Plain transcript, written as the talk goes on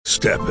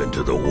Step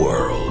into the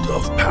world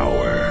of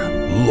power,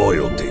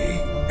 loyalty,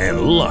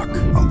 and luck.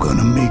 I'm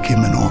gonna make him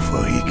an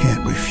offer he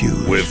can't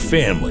refuse. With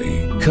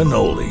family,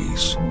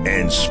 cannolis,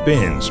 and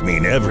spins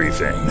mean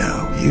everything.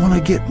 Now, you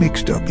wanna get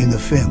mixed up in the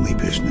family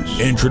business.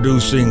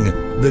 Introducing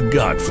The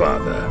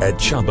Godfather at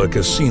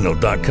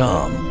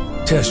ChumbaCasino.com.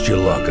 Test your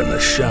luck in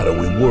the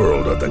shadowy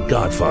world of The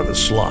Godfather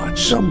slot.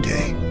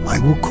 Someday, I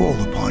will call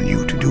upon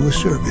you to do a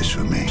service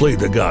for me. Play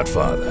The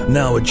Godfather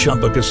now at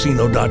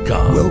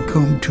ChumbaCasino.com.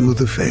 Welcome to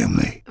the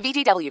family.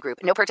 VGW Group.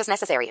 No purchase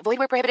necessary. Void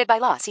where prohibited by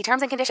law. See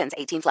terms and conditions.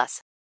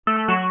 18+.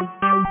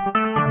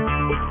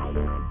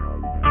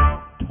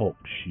 Talk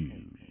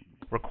shoes.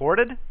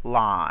 Recorded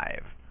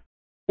live.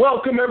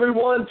 Welcome,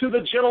 everyone, to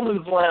the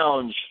Gentleman's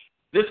Lounge.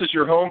 This is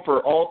your home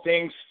for all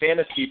things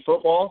fantasy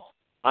football.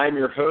 I'm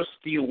your host,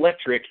 the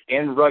electric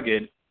and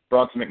rugged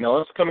Bronson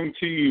McNellis, coming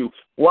to you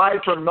live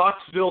from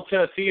Knoxville,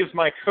 Tennessee, is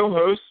my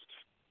co-host,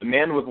 the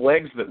man with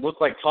legs that look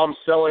like Tom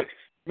Selleck,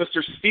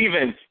 Mr.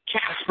 Steven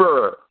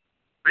Casper.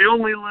 The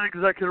only legs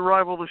that could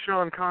rival the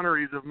Sean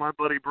Connerys of my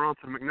buddy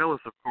Bronson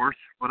McNellis, of course,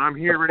 but I'm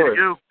here ready to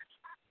go.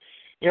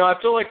 You know,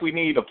 I feel like we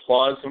need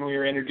applause when we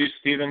were introduced,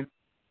 Steven.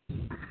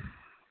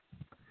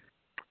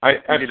 I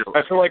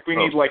feel like we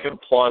need like an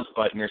applause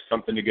button or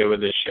something to go with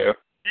this show.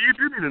 You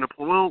do need an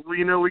applause. Well,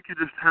 you know, we could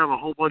just have a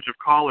whole bunch of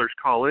callers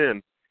call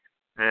in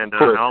and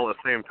all at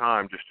the same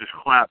time just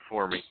clap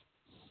for me.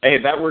 Hey,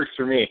 that works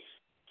for me.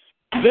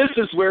 This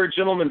is where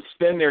gentlemen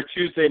spend their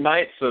Tuesday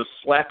night, so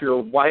slap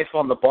your wife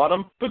on the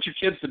bottom, put your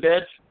kids to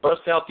bed,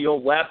 bust out the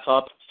old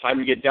laptop. It's time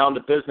to get down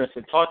to business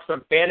and talk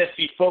some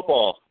fantasy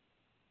football.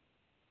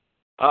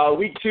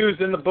 Week 2 is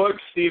in the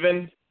books,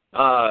 Steven.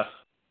 How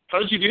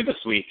did you do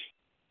this week?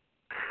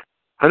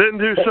 I didn't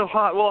do so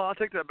hot. Well, I'll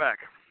take that back.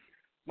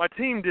 My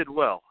team did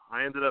well.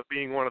 I ended up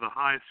being one of the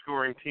highest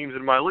scoring teams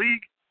in my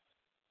league,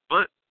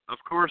 but, of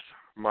course,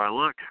 my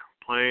luck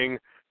playing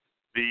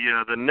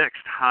the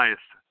next highest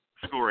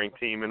scoring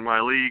team in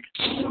my league,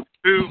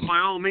 who, by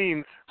all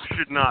means,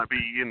 should not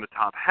be in the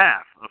top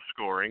half of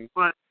scoring,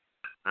 but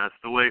that's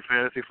the way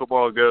fantasy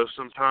football goes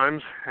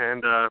sometimes,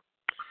 and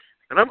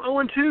I'm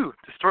 0-2 to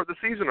start the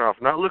season off.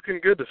 Not looking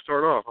good to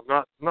start off.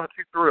 I'm not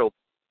too thrilled.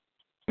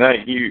 Now,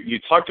 you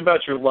talked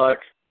about your luck.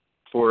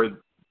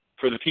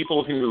 For the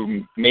people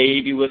who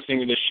may be listening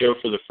to this show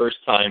for the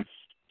first time,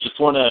 just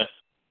want to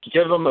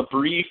give them a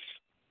brief.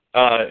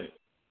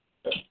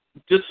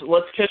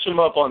 Let's catch them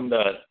up on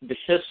the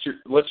history.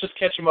 Let's just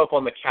catch them up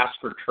on the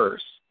Casper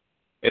curse.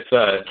 It's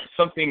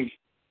something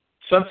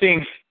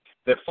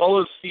that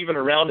follows Steven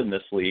around in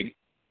this league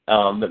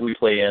that we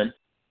play in,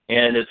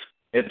 and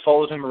it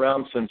followed him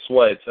around since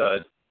what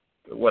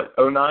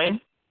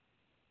 2009?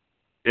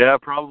 Yeah,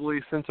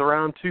 probably since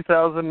around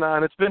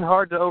 2009. It's been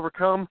hard to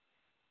overcome.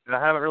 I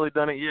haven't really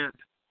done it yet.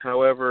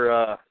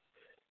 However,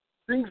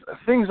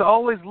 things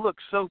always look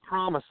so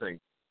promising,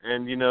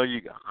 and you know,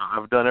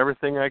 I've done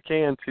everything I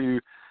can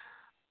to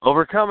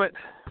overcome it.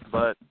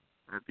 But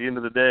at the end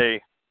of the day,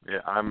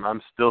 yeah,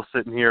 I'm still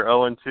sitting here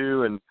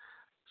 0-2, and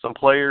some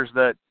players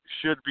that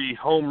should be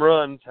home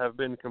runs have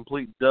been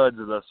complete duds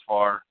thus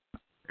far.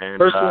 And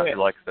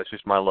that's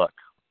just my luck.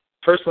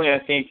 Personally, I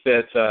think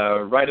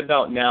that right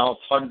about now,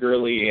 Todd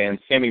Gurley and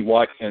Sammy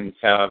Watkins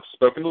have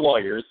spoken to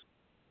lawyers,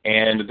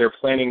 and they're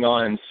planning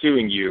on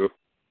suing you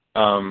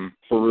for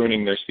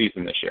ruining their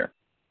season this year.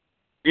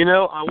 You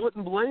know, I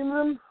wouldn't blame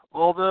them,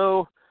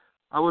 although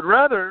I would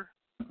rather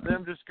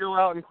them just go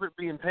out and quit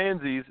being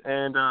pansies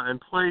and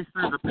play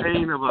through the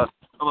pain of a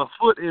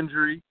foot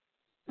injury.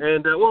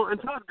 And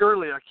Todd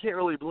Gurley, I can't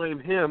really blame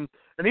him,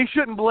 and he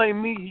shouldn't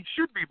blame me. He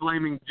should be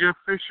blaming Jeff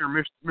Fisher,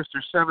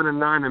 Mr.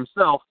 7-9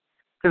 himself,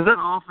 because that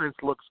offense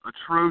looks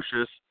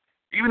atrocious.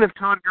 Even if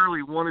Todd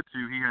Gurley wanted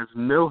to, he has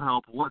no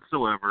help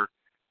whatsoever.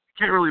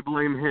 Can't really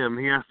blame him.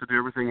 He has to do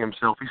everything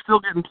himself. He's still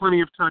getting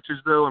plenty of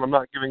touches, though, and I'm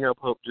not giving up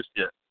hope just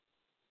yet.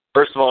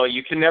 First of all,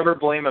 you can never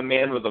blame a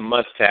man with a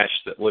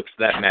mustache that looks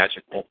that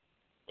magical.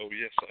 Oh,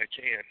 yes, I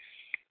can.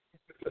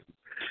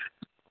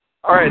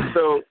 All right,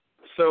 so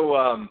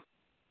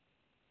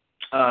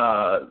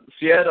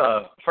you had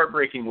a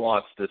heartbreaking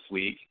loss this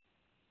week.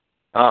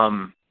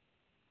 I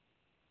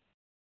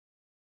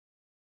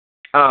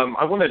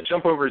want to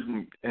jump over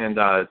and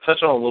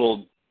touch on a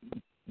little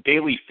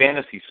daily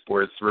fantasy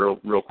sports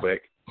real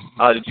quick.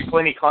 Did you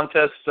play any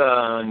contests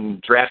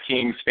on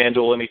DraftKings,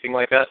 FanDuel, anything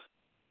like that?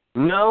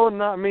 No,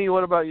 not me.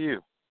 What about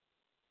you?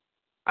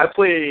 I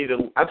played a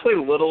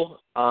little.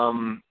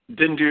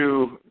 Didn't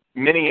do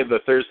many of the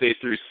Thursday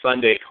through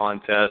Sunday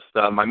contests.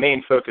 My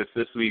main focus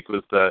this week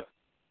was the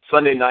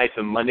Sunday night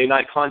to Monday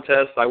night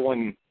contest. I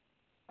won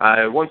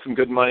some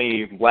good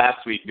money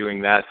last week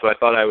doing that, so I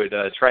thought I would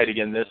try it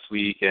again this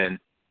week, and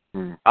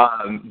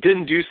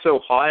didn't do so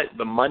hot.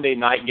 The Monday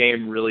night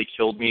game really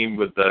killed me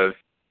with the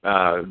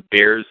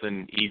Bears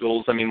and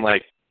Eagles. I mean,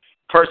 like,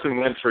 Carson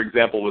Wentz, for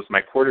example, was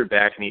my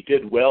quarterback, and he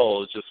did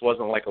well. It just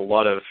wasn't like a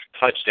lot of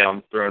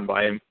touchdowns thrown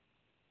by him.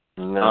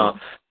 No.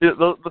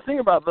 The thing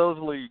about those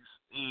leagues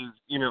is,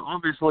 you know,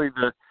 obviously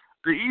the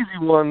easy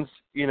ones,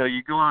 you know,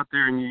 you go out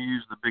there and you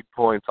use the big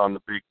points on the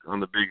big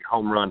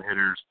home run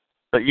hitters.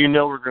 that you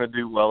know are going to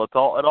do well. It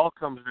all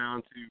comes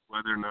down to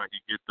whether or not you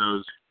get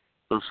those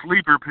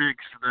sleeper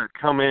picks that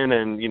come in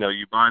and, you know,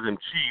 you buy them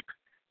cheap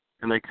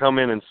and they come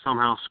in and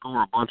somehow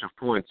score a bunch of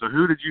points. So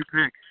who did you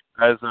pick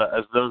as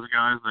those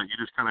guys that you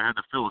just kind of had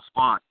to fill a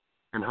spot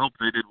and hope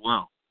they did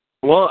well?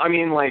 Well, I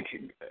mean, like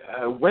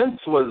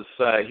Wentz was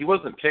he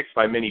wasn't picked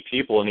by many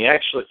people, and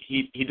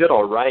he did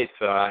all right.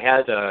 I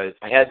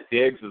had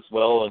Diggs as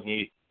well, and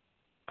he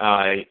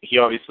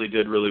obviously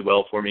did really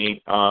well for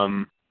me.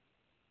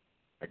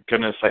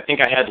 Goodness, I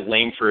think I had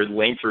Langford.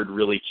 Langford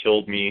really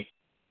killed me.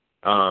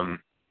 I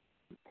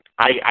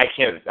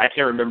can't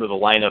remember the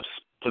lineups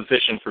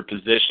position for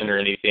position or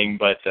anything,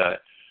 but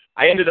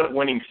I ended up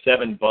winning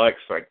 $7.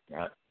 So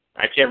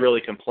I can't really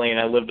complain.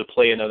 I live to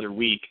play another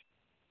week.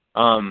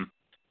 I'm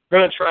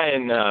gonna try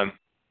and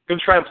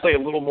play a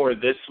little more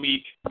this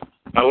week.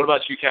 What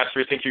about you,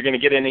 Casper? Think you're gonna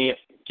get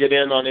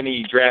in on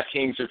any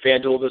DraftKings or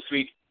FanDuel this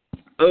week?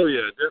 Oh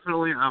yeah,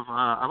 definitely.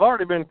 I've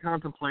already been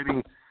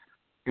contemplating,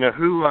 you know,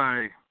 who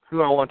I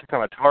want to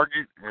kind of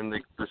target and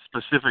the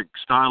specific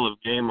style of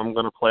game I'm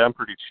going to play. I'm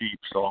pretty cheap,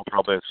 so I'll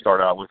probably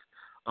start out with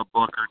 $1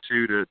 or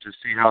 $2 to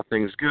see how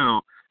things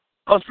go.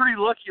 I was pretty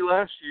lucky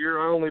last year.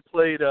 I only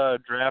played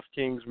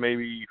DraftKings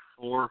maybe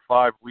 4 or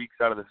 5 weeks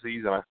out of the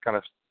season. I kind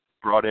of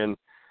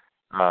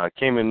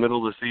came in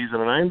middle of the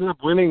season, and I ended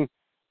up winning,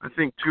 I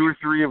think, 2 or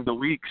 3 of the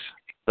weeks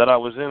that I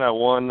was in. I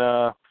won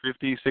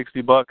 $50,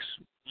 $60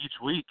 each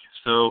week.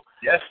 So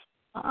yes,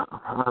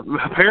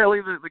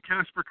 apparently the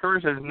Casper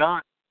curse is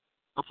not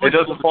it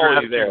doesn't follow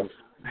you there.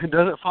 It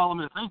doesn't follow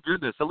me. Thank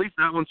goodness. At least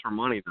that one's for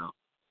money, though.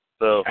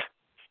 So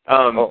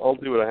I'll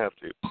do what I have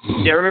to.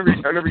 Yeah, I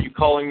remember you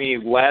calling me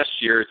last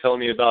year, telling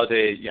me about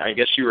I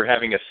guess you were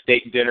having a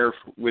steak dinner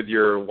with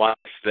your wife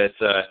that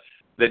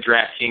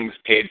DraftKings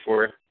paid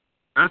for.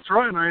 That's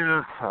right.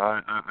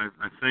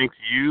 I thank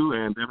you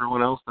and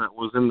everyone else that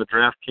was in the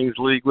DraftKings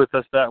league with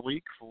us that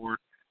week for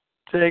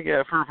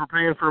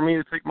paying for me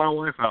to take my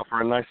wife out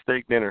for a nice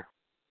steak dinner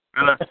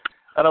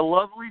at a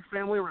lovely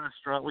family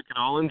restaurant we could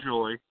all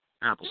enjoy,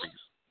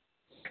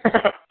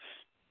 Applebee's.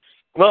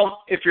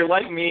 Well, if you're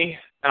like me,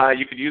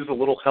 you could use a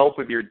little help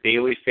with your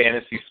daily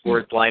fantasy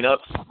sports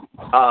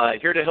lineups.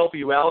 Here to help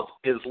you out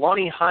is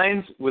Lonnie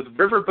Hines with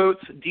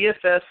Riverboat's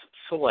DFS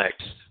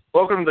Select.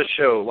 Welcome to the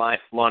show,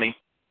 Lonnie.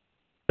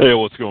 Hey,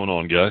 what's going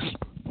on, guys?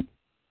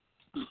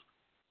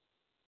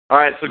 All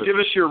right, so give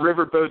us your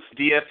Riverboat's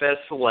DFS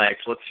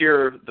Select. Let's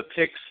hear the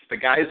picks, the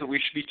guys that we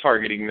should be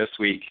targeting this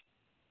week.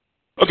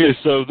 Okay,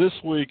 so this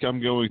week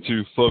I'm going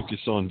to focus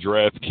on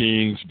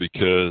DraftKings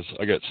because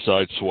I got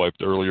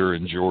sideswiped earlier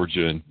in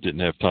Georgia and didn't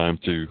have time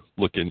to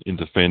look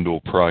into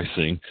FanDuel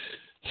pricing.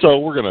 So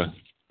we're going to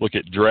look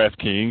at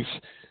DraftKings.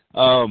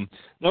 Now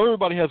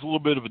everybody has a little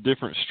bit of a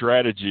different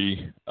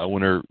strategy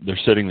when they're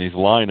setting these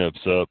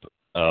lineups up.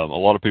 A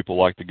lot of people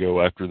like to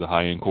go after the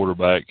high-end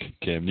quarterback,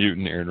 Cam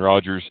Newton, Aaron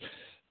Rodgers.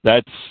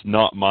 That's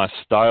not my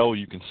style.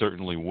 You can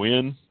certainly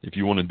win if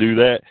you want to do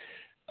that.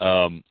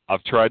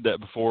 I've tried that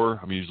before.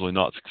 I'm usually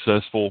not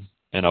successful.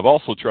 And I've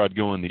also tried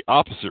going the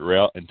opposite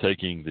route and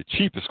taking the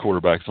cheapest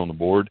quarterbacks on the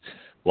board,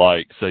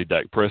 like, say,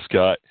 Dak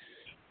Prescott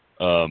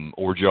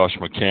or Josh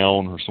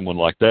McCown or someone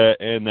like that,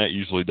 and that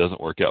usually doesn't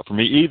work out for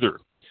me either.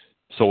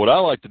 So what I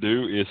like to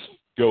do is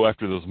go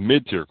after those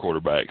mid-tier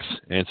quarterbacks.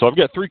 And so I've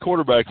got 3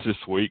 quarterbacks this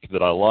week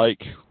that I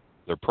like.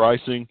 Their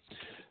pricing.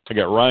 I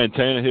got Ryan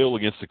Tannehill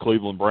against the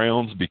Cleveland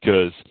Browns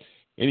because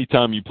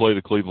anytime you play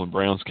the Cleveland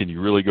Browns, can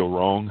you really go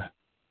wrong?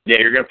 Yeah,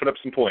 you're going to put up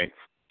some points.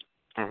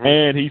 Mm-hmm.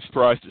 And he's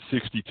priced at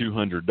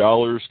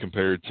 $6,200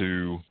 compared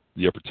to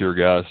the upper tier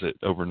guys at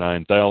over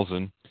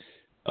 $9,000.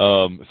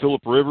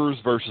 Phillip Rivers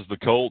versus the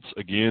Colts.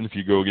 Again, if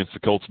you go against the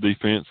Colts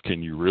defense,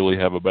 can you really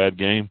have a bad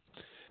game?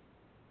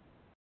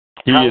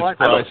 He is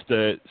priced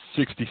at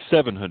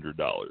 $6,700.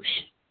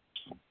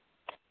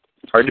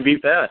 Hard to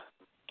beat that.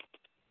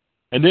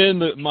 And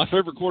then my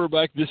favorite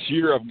quarterback this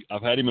year,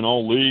 I've had him in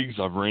all leagues.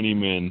 I've ran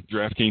him in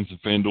DraftKings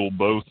and FanDuel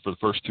both for the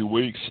first 2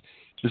 weeks.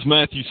 Is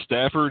Matthew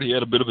Stafford. He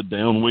had a bit of a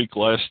down week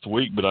last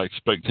week, but I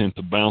expect him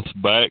to bounce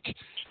back.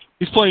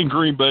 He's playing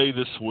Green Bay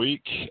this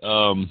week.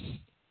 Not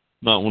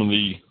one of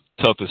the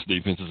toughest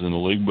defenses in the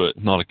league,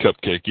 but not a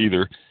cupcake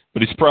either.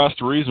 But he's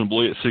priced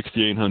reasonably at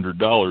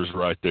 $6,800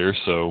 right there,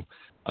 so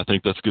I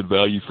think that's good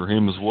value for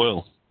him as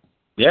well.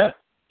 Yeah.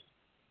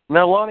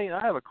 Now, Lonnie,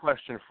 I have a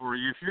question for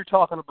you. If you're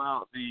talking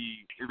about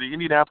the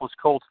Indianapolis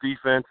Colts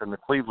defense and the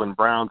Cleveland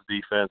Browns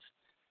defense,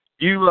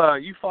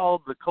 you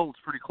followed the Colts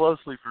pretty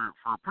closely for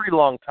a pretty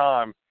long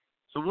time.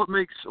 So what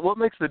makes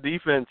the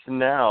defense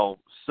now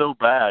so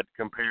bad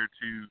compared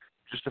to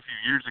just a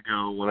few years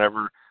ago,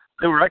 whenever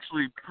they were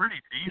actually pretty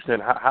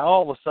decent? How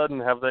all of a sudden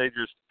have they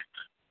just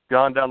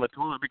gone down the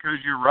toilet?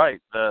 Because you're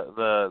right,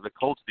 the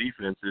Colts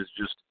defense is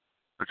just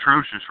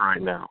atrocious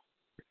right now.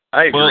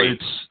 I agree. Well,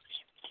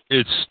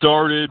 it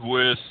started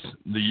with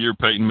the year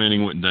Peyton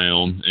Manning went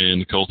down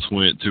and the Colts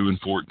went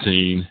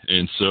 2-14,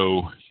 and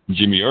so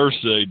Jimmy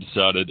Irsay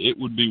decided it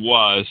would be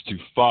wise to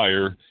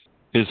fire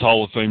his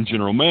Hall of Fame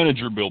general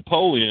manager, Bill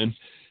Polian,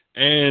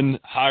 and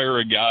hire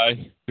a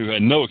guy who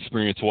had no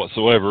experience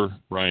whatsoever,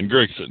 Ryan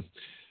Grigson.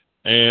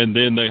 And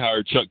then they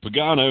hired Chuck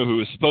Pagano,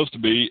 who is supposed to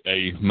be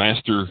a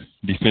master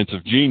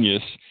defensive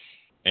genius,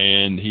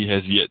 and he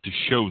has yet to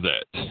show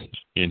that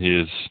in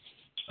his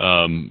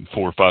 4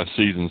 or 5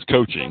 seasons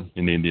coaching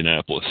in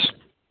Indianapolis.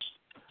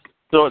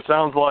 So it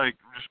sounds like,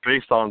 just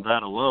based on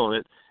that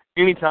alone,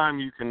 anytime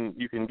you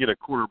can get a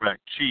quarterback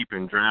cheap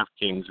in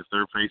DraftKings, if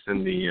they're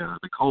facing the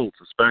Colts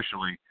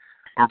especially,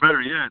 or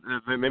better yet,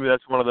 maybe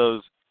that's one of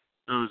those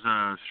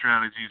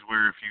strategies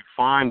where if you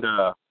find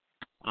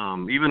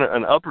even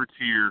an upper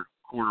tier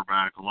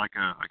quarterback like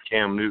a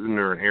Cam Newton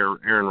or an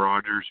Aaron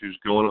Rodgers who's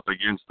going up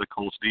against the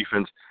Colts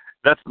defense,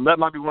 that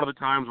might be one of the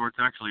times where it's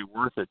actually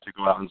worth it to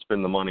go out and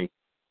spend the money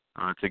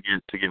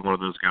to get one of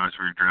those guys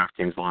for your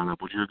DraftKings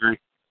lineup. Would you agree?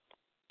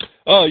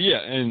 Oh yeah,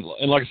 and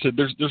like I said,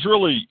 there's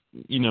really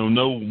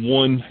no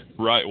one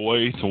right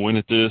way to win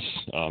at this.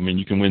 I mean,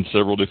 you can win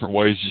several different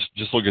ways.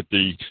 Just look at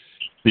the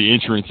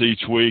entrance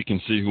each week and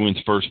see who wins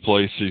first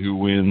place, see who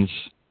wins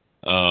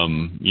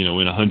in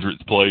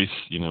 100th place.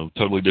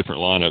 Totally different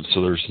lineups.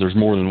 So there's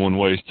more than one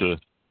way to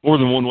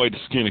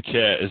skin a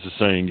cat, as the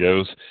saying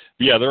goes.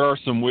 But yeah, there are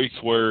some weeks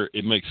where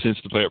it makes sense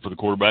to pay up for the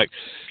quarterback.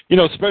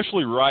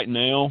 Especially right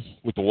now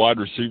with the wide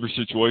receiver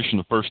situation,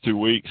 the first 2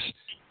 weeks.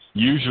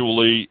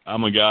 Usually,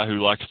 I'm a guy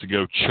who likes to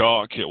go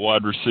chalk at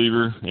wide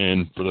receiver,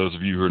 and for those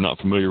of you who are not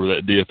familiar with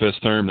that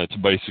DFS term, that's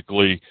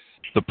basically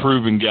the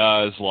proven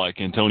guys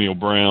like Antonio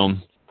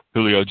Brown,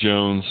 Julio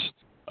Jones,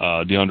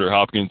 DeAndre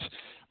Hopkins.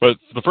 But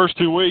the first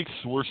 2 weeks,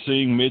 we're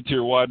seeing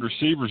mid-tier wide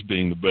receivers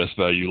being the best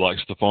value, like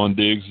Stephon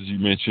Diggs, as you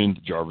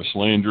mentioned, Jarvis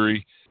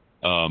Landry,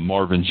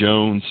 Marvin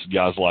Jones,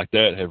 guys like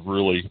that have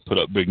really put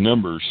up big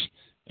numbers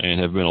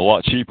and have been a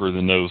lot cheaper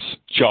than those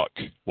chalk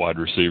wide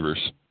receivers.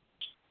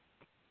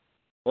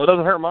 Well, it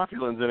doesn't hurt my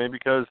feelings any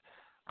because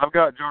I've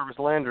got Jarvis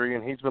Landry,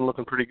 and he's been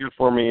looking pretty good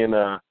for me in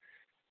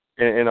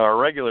our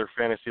regular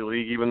fantasy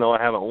league, even though I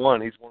haven't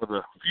won. He's one of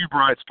the few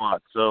bright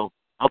spots, so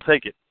I'll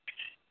take it.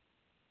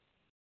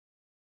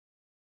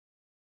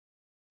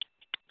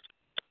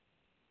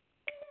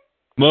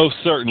 Most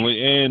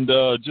certainly, and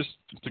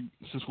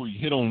since we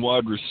hit on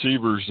wide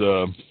receivers,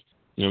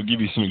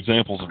 give you some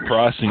examples of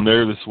pricing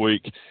there this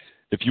week.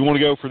 If you want to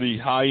go for the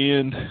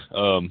high-end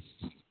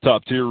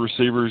top-tier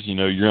receivers,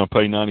 you're going to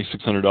pay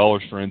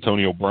 $9,600 for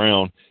Antonio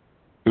Brown,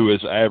 who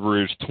has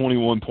averaged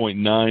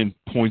 21.9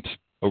 points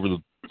over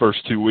the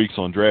first 2 weeks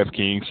on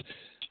DraftKings.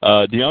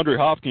 DeAndre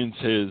Hopkins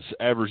has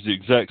averaged the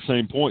exact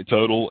same point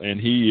total, and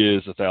he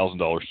is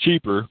 $1,000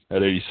 cheaper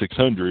at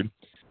 $8,600.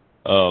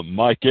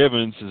 Mike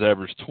Evans has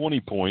averaged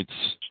 20 points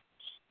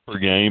per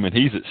game, and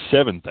he's at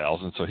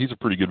 $7,000, so he's a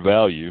pretty good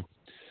value.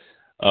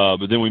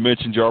 But then we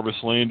mentioned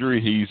Jarvis Landry.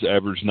 He's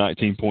averaged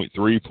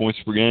 19.3 points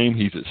per game.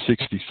 He's at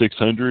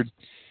 $6,600.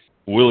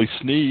 Willie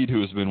Snead, who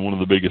has been one of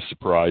the biggest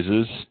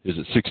surprises, is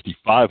at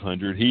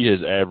 $6,500. He has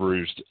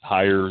averaged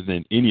higher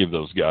than any of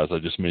those guys I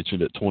just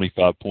mentioned at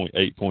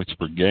 25.8 points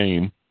per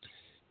game.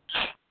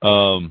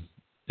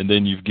 And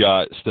then you've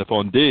got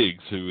Stephon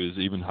Diggs, who is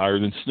even higher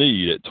than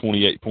Snead at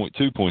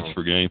 28.2 points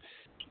per game.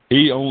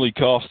 He only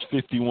cost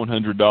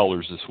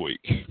 $5,100 this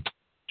week.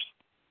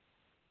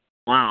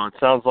 Wow, it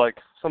sounds like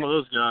some of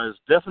those guys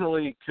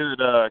definitely could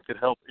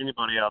help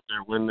anybody out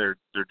there win their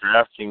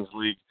DraftKings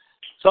league.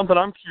 Something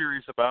I'm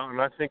curious about,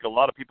 and I think a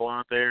lot of people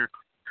out there,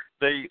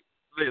 they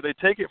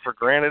take it for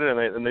granted,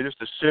 and they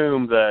just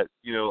assume that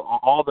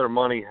all their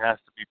money has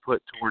to be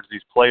put towards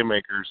these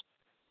playmakers.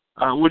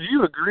 Would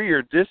you agree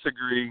or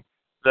disagree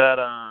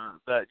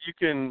that you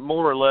can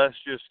more or less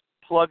just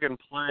plug and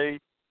play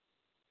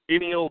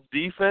any old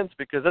defense,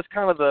 because that's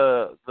kind of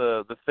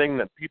the thing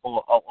that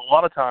people a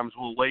lot of times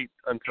will wait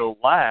until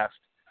last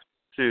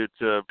to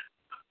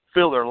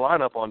fill their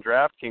lineup on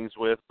DraftKings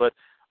with. But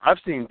I've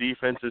seen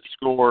defenses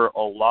score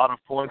a lot of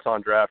points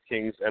on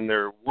DraftKings, and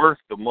they're worth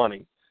the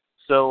money.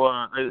 So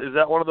is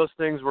that one of those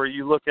things where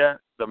you look at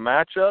the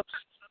matchups,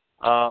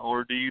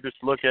 or do you just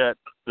look at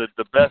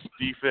the best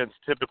defense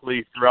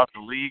typically throughout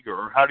the league,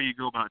 or how do you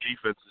go about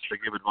defenses to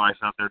give advice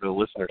out there to the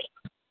listeners?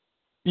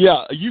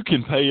 Yeah, you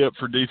can pay up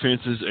for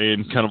defenses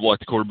and kind of like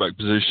the quarterback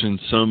position.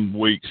 Some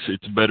weeks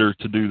it's better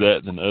to do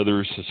that than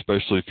others,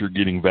 especially if you're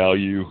getting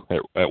value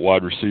at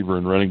wide receiver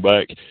and running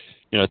back.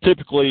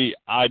 Typically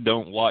I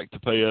don't like to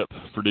pay up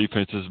for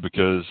defenses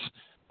because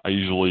I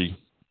usually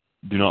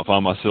do not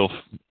find myself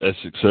as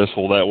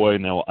successful that way.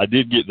 Now, I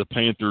did get the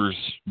Panthers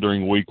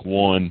during week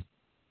 1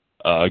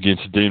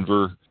 against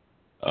Denver,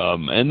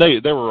 and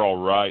they were all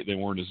right. They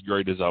weren't as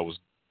great as I was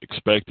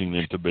expecting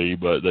them to be,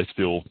 but they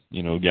still,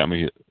 got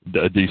me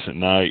a decent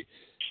night.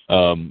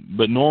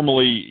 But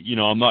normally,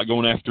 I'm not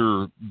going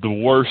after the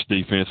worst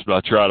defense, but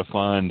I try to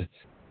find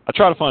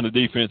a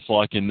defense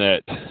like in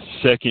that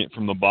second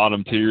from the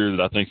bottom tier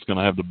that I think is going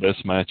to have the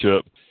best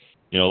matchup.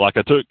 Like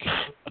I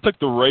took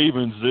the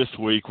Ravens this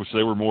week, which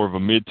they were more of a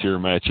mid-tier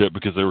matchup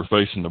because they were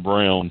facing the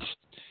Browns.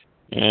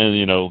 And,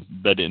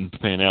 that didn't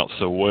pan out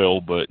so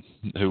well, but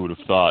who would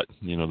have thought,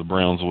 the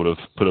Browns would have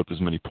put up as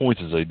many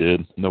points as they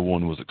did. No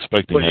one was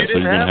expecting that. But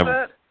you didn't have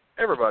that?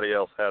 Everybody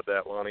else had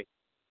that, Lonnie.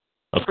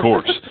 Of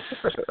course.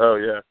 Oh,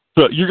 yeah.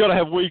 So you're going to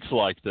have weeks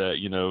like that,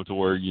 to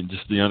where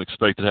just the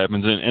unexpected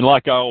happens. And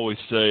like I always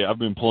say, I've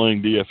been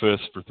playing DFS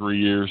for 3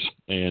 years,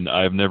 and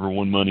I've never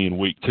won money in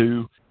week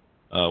 2.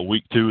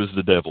 Week 2 is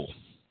the devil.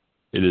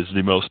 It is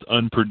the most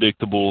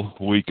unpredictable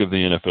week of the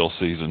NFL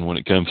season when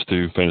it comes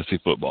to fantasy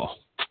football.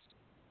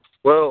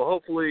 Well,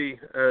 hopefully,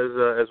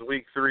 as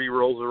week 3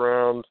 rolls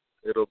around,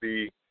 it'll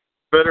be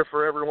better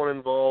for everyone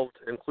involved,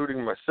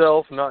 including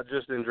myself, not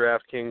just in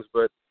DraftKings,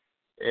 but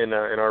in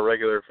our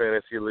regular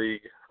fantasy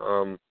league.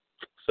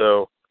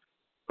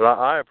 But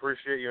I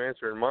appreciate you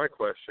answering my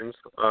questions.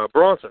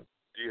 Bronson,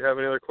 do you have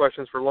any other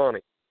questions for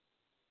Lonnie?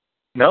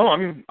 No,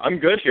 I'm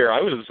good here.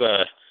 I was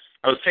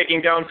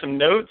taking down some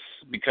notes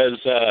because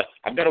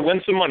I've got to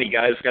win some money,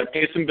 guys. Got to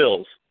pay some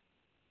bills.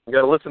 You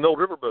got to listen to old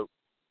Riverboat.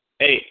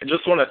 Hey, I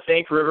just want to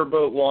thank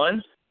Riverboat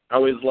One. I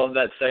always love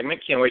that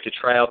segment. Can't wait to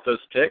try out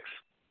those picks.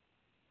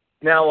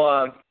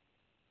 Now,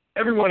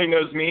 everyone who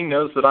knows me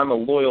knows that I'm a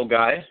loyal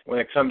guy when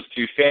it comes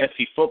to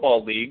fantasy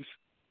football leagues.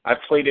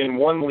 I've played in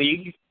one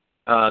league.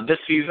 This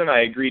season,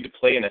 I agreed to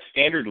play in a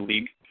standard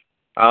league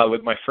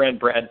with my friend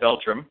Brad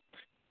Beltram.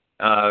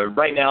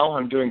 Right now,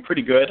 I'm doing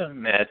pretty good.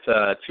 I'm at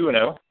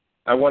 2-0.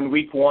 I won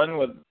week 1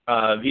 with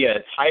via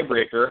a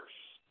tiebreaker,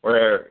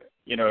 where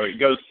it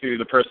goes to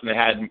the person that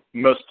had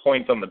most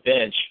points on the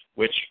bench,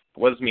 which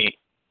was me.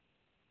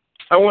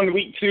 I won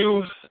week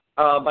 2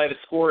 by the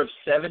score of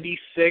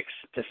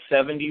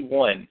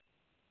 76-71,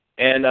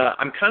 and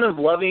I'm kind of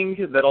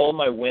loving that all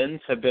my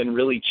wins have been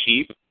really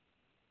cheap.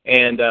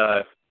 And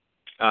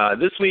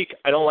this week,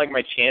 I don't like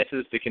my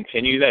chances to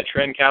continue that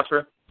trend,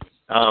 Casper.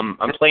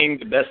 I'm playing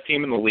the best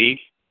team in the league.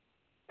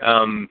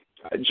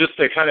 Just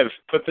to kind of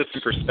put this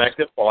in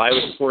perspective, while I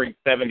was scoring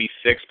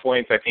 76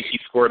 points, I think he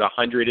scored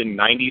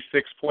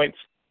 196 points.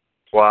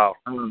 Wow.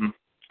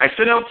 I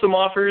sent out some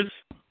offers,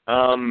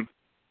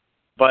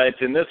 but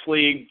in this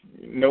league,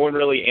 no one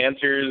really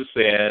answers,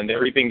 and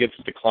everything gets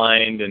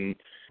declined. And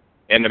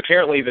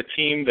apparently the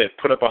team that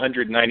put up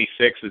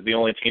 196 is the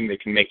only team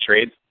that can make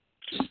trades.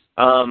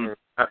 So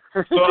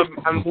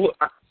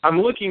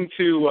I'm looking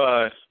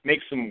to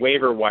make some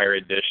waiver wire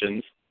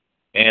additions,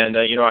 and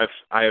I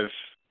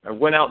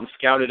went out and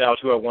scouted out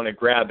who I want to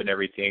grab and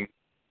everything.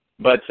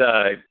 But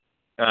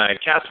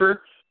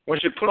Casper, I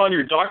want you to put on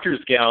your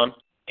doctor's gown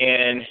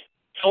and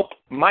help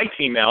my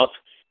team out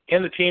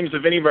and the teams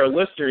of any of our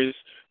listeners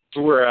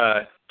who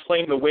are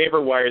playing the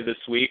waiver wire this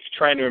week,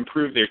 trying to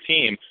improve their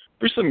team.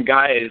 There's some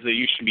guys that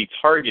you should be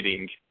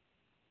targeting.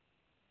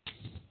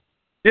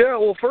 Yeah,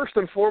 well, first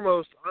and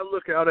foremost, I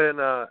look out in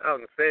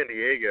San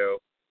Diego,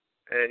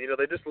 and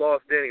they just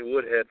lost Danny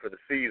Woodhead for the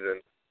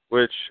season,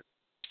 which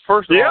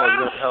first of all is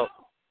going to help.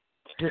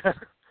 Yeah,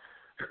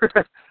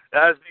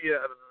 as the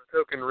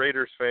token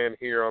Raiders fan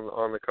here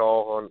on the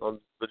call on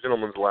the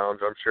Gentleman's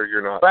Lounge, I'm sure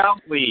you're not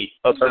proudly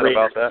upset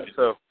about that.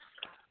 So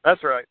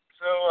that's right.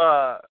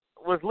 So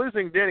with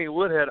losing Danny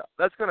Woodhead,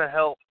 that's going to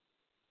help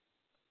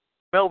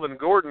Melvin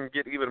Gordon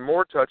get even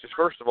more touches,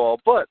 first of all,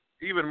 but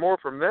even more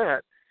from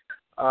that.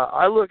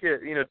 I look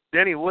at,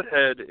 Danny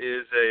Woodhead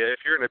is if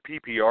you're in a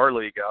PPR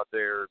league out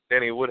there,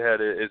 Danny Woodhead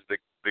is the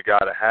guy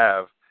to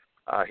have.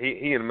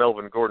 He and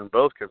Melvin Gordon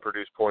both can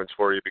produce points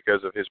for you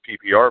because of his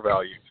PPR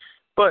value.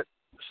 But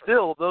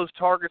still, those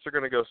targets are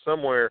going to go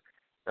somewhere.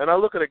 And I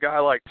look at a guy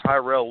like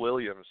Tyrell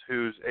Williams,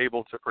 who's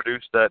able to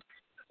produce that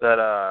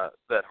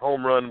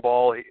home run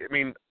ball.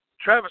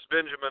 Travis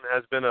Benjamin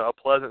has been a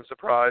pleasant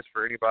surprise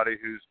for anybody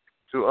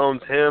who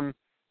owns him.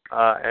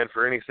 And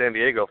for any San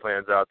Diego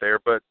fans out there.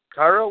 But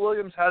Tyrell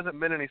Williams hasn't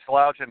been any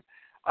slouch, and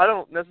I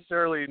don't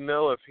necessarily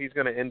know if he's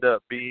going to end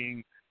up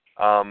being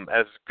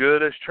as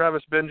good as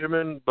Travis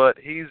Benjamin, but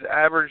he's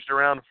averaged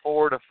around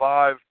 4 to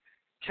 5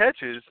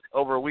 catches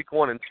over week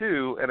 1 and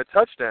 2 and a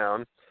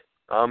touchdown.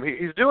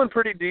 He's doing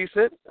pretty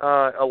decent.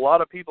 A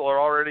lot of people are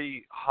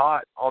already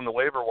hot on the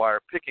waiver wire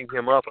picking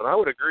him up, and I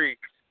would agree.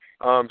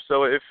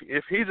 So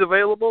if he's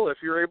available,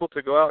 if you're able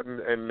to go out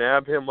and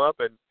nab him up,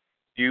 and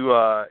you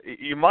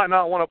might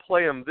not want to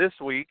play him this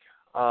week,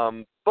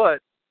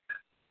 but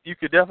you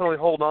could definitely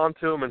hold on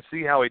to him and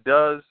see how he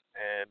does.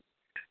 And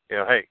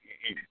hey,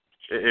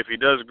 if he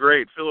does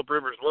great, Phillip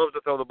Rivers loves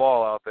to throw the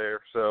ball out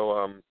there.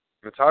 So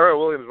Tyrell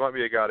Williams might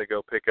be a guy to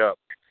go pick up.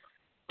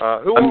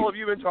 Who all have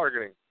you been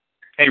targeting?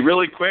 Hey,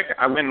 really quick,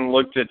 I went and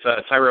looked at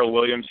Tyrell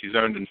Williams. He's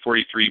owned in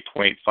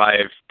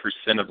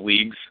 43.5% of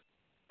leagues,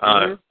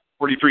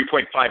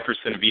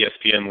 43.5% of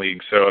ESPN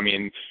leagues. So,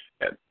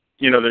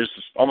 there's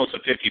almost a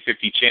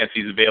 50-50 chance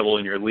he's available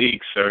in your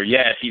league. So,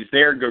 yeah, if he's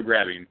there, go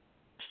grab him.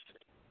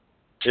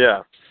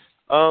 Yeah.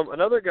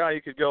 Another guy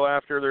you could go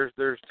after,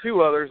 there's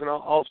 2 others, and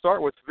I'll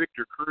start with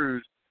Victor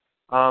Cruz.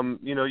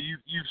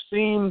 You've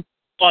seen...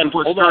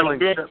 Hold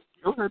on,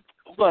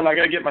 I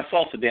got to get my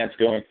salsa dance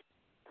going.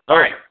 All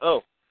right.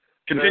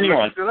 Continue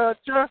on.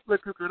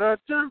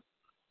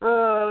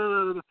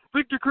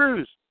 Victor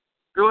Cruz.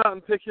 Go out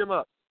and pick him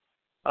up.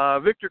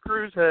 Victor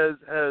Cruz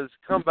has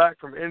come back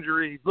from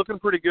injury. He's looking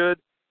pretty good.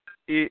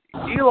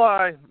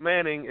 Eli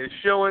Manning is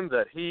showing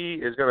that he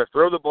is going to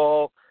throw the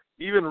ball.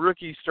 Even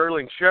rookie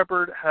Sterling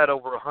Shepard had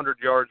over 100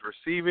 yards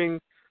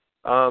receiving.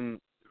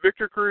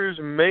 Victor Cruz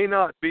may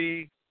not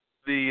be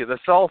the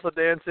salsa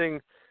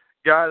dancing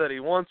guy that he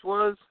once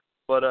was,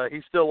 but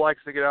he still likes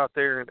to get out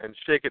there and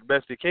shake it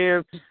best he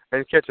can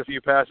and catch a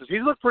few passes.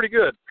 He's looked pretty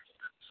good.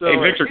 So hey,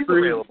 Victor he's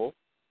Cruz, available.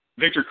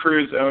 Victor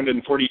Cruz owned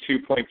in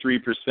 42.3%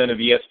 of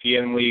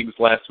ESPN leagues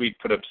last week.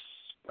 Put up,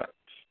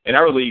 in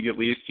our league at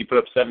least, he put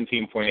up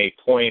 17.8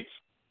 points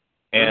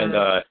and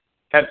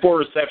had 4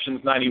 receptions,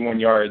 91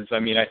 yards. I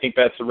mean, I think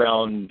that's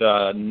around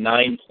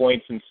 9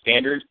 points in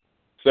standard.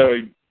 So,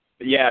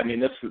 yeah, I mean,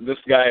 this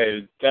guy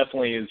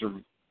definitely is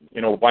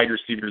a wide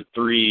receiver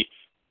 3.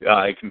 He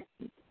can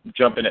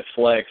jump in at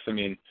flex. I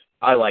mean,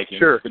 I like him.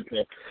 Sure. Good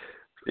pick.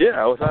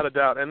 Yeah, without a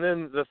doubt. And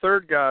then the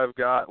third guy I've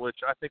got, which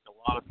I think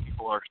a lot of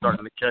people are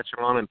starting to catch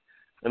on,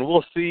 and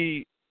we'll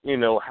see,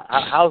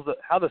 how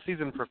the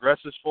season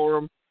progresses for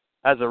him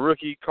as a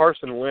rookie.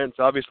 Carson Wentz,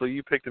 obviously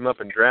you picked him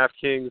up in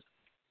DraftKings.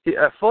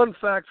 A fun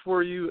fact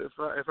for you, if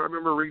I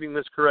remember reading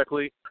this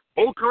correctly,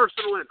 old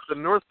Carson Wentz, the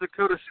North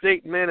Dakota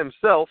State man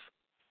himself,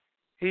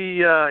 he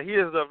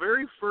is the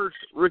very first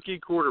rookie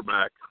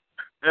quarterback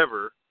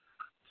ever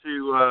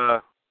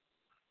to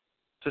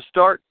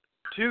start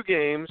 2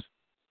 games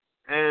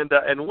and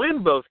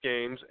win both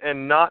games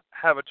and not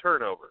have a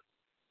turnover.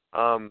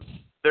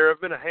 There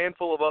have been a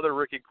handful of other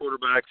rookie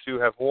quarterbacks who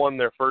have won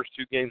their first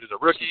 2 games as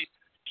a rookie,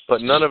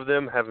 but none of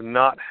them have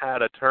not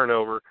had a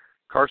turnover.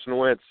 Carson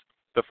Wentz,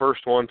 the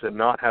first one to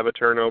not have a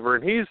turnover,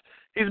 and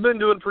he's been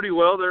doing pretty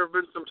well. There have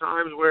been some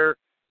times where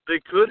they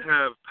could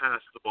have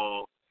passed the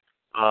ball,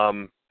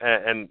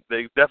 and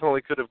they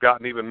definitely could have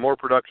gotten even more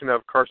production out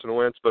of Carson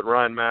Wentz, but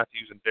Ryan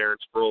Matthews and Darren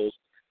Sproles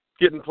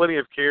getting plenty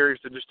of carries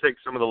to just take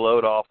some of the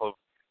load off of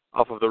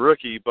the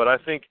rookie. But I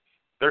think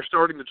they're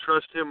starting to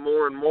trust him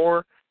more and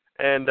more,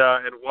 and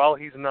while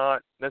he's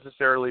not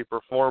necessarily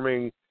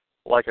performing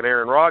like an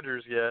Aaron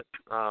Rodgers yet,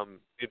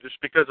 just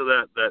because of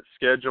that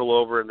schedule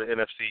over in the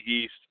NFC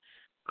East,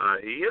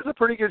 he has a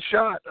pretty good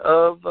shot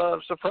of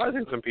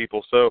surprising some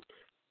people. So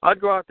I'd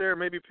go out there and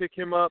maybe pick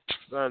him up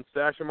and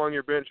stash him on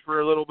your bench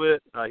for a little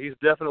bit. He's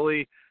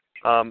definitely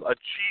a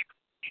cheap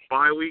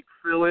bye week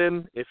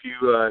fill-in if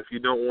you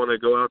don't want to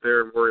go out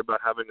there and worry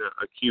about having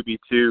a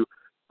QB2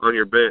 on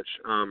your bench.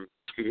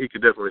 He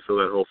could definitely fill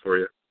that hole for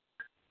you.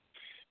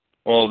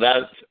 Well,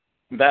 that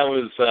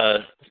was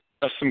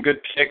some good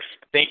picks.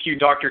 Thank you,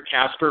 Dr.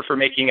 Casper, for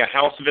making a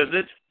house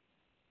visit.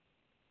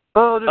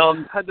 Oh,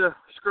 just had to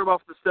scrub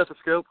off the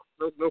stethoscope.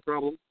 No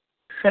problem.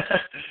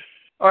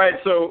 All right,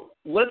 so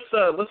let's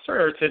turn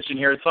our attention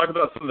here and talk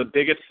about some of the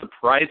biggest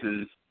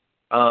surprises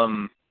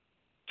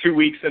 2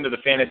 weeks into the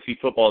fantasy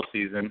football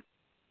season.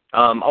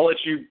 I'll let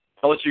you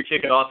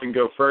kick it off and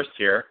go first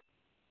here.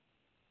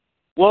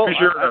 Well,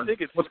 I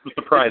think what's the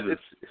surprises?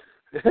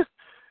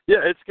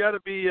 It's got to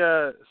be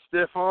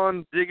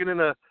Stephon digging in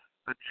a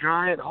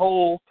giant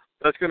hole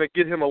that's going to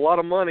get him a lot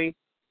of money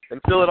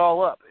and fill it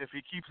all up if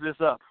he keeps this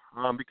up.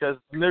 Because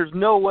there's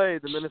no way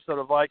the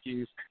Minnesota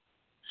Vikings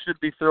should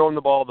be throwing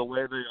the ball the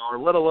way they are,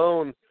 let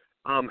alone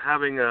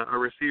having a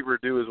receiver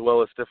do as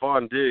well as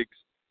Stephon Diggs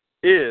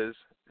is.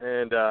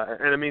 And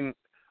I mean,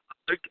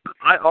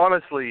 I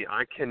honestly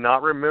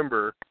cannot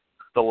remember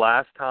the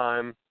last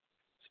time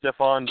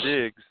Stephon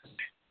Diggs,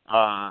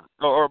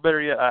 or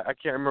better yet, I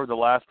can't remember the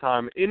last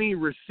time any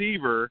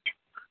receiver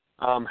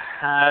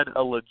had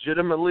a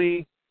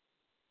legitimately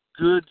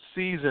good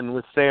season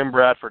with Sam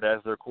Bradford as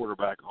their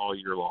quarterback all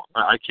year long.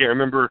 I can't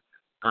remember.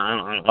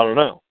 I don't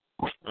know.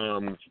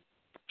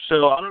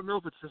 So I don't know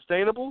if it's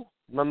sustainable.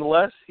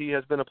 Nonetheless, he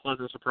has been a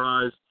pleasant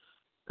surprise,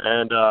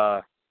 and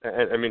I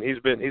mean he's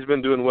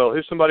been doing well.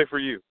 Who's somebody for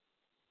you?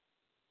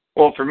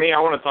 Well, for me, I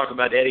want to talk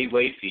about Eddie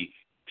Lacy.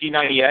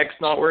 P90X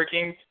not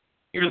working.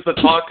 He was the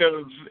talk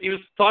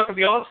of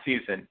the off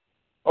season.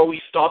 Oh, he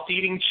stopped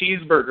eating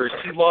cheeseburgers.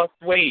 He lost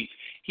weight.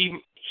 He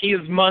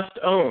is must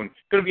own.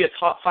 Going to be a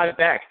top 5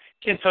 back.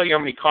 Can't tell you how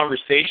many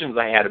conversations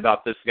I had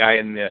about this guy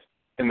in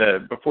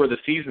the before the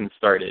season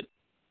started.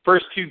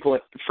 First two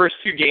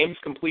games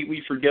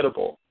completely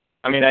forgettable.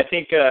 I mean, I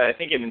think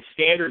in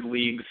standard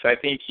leagues, I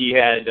think he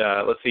had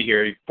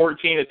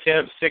 14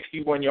 attempts,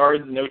 61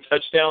 yards, no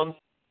touchdowns.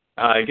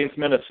 Against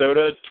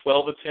Minnesota,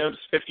 12 attempts,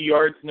 50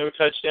 yards, no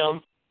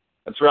touchdowns.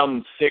 That's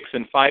around 6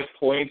 and 5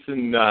 points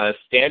in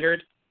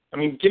standard. I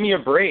mean, give me a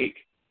break.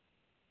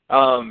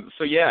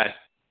 So yeah,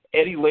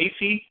 Eddie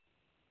Lacy,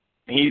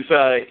 he's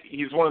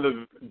one of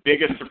the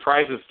biggest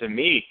surprises to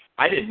me.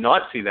 I did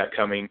not see that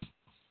coming.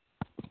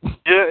 Yeah,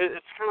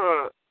 it's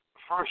kind of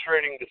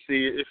frustrating to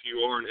see if you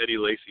are an Eddie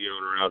Lacy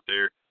owner out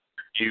there.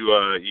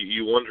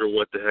 You wonder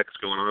what the heck's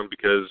going on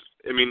because,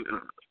 I mean,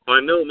 by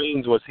no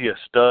means was he a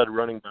stud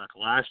running back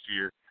last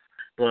year,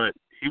 but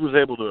he was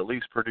able to at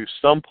least produce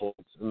some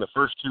points. In the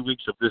first 2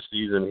 weeks of this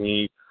season,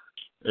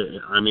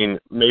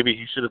 maybe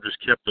he should have just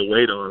kept the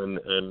weight on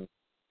and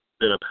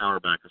been a power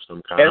back of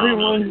some kind.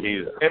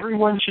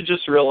 Everyone should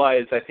just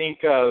realize, I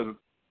think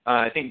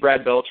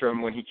Brad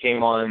Beltram, when he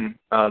came on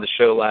the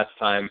show last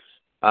time,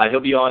 he'll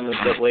be on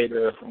a bit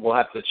later. We'll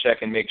have to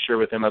check and make sure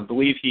with him. I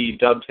believe he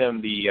dubbed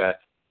him the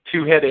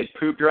two-headed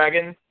poop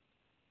dragon.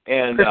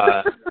 And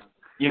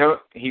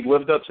he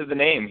lived up to the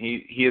name.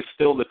 He is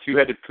still the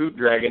two-headed poop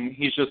dragon.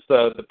 He's just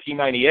the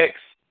P90X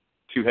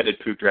two-headed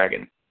poop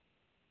dragon.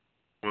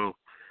 Well,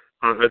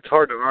 it's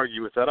hard to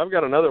argue with that. I've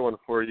got another one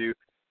for you.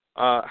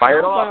 Fire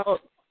it off.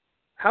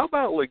 How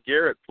about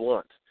LeGarrette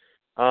Blount?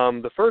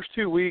 The first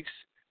 2 weeks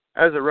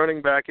as a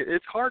running back,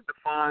 it's hard to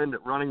find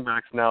running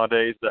backs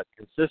nowadays that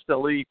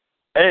consistently,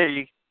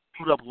 A,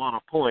 put up a lot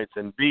of points,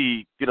 and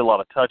B, get a lot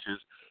of touches.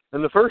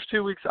 In the first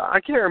 2 weeks, I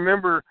can't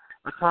remember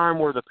a time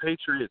where the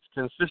Patriots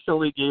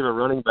consistently gave a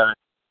running back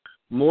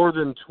more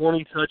than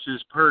 20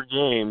 touches per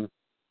game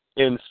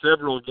in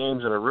several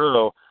games in a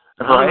row.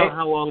 And I don't know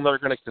how long they're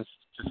going to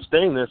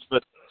sustain this,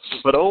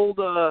 but old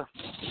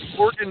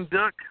Oregon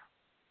Duck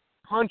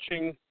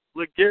punching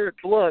LeGarrette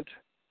Blount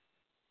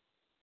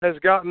has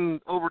gotten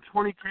over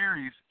 20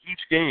 carries each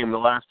game the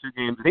last 2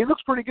 games, and he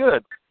looks pretty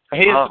good.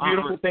 Hey, it's a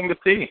beautiful thing to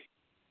see.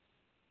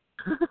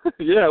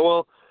 Yeah,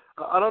 well,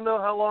 I don't know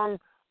how long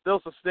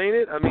they'll sustain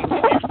it. I mean,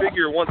 you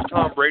figure once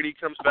Tom Brady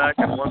comes back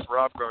and once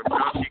Rob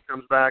Gronkowski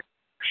comes back,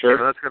 sure,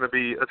 that's going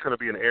to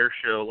be an air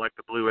show like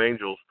the Blue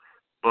Angels.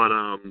 But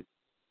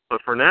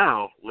for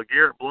now,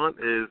 LeGarrette Blount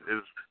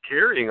is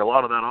carrying a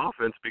lot of that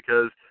offense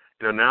because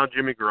now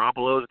Jimmy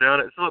Garoppolo is down.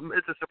 So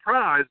it's a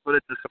surprise, but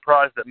it's a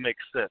surprise that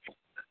makes sense.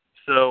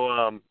 So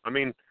I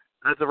mean,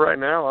 as of right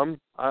now,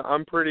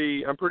 I'm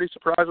pretty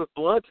surprised with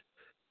Blount.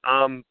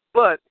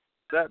 But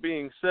that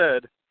being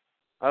said,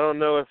 I don't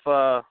know if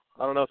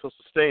he'll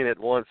sustain it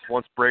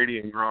once Brady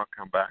and Gronk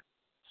come back.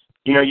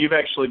 You've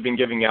actually been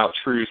giving out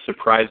true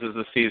surprises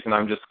this season.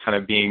 I'm just kind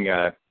of being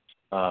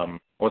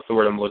what's the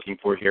word I'm looking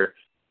for here?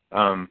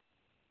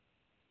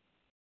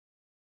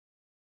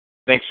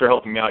 Thanks for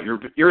helping me out.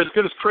 You're as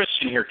good as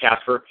Christian here,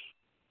 Casper.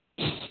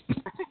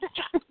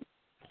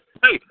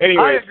 Anyways.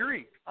 I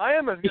agree. I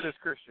am as good as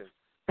Christian.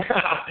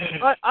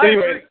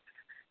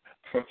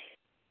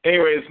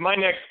 Anyways, my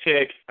next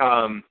pick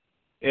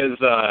is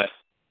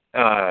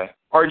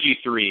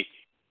RG3.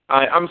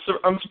 I'm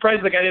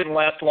surprised the guy didn't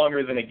last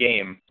longer than a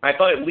game. I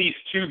thought at least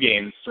 2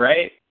 games,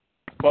 right?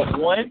 But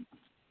one,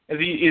 is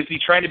he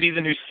trying to be the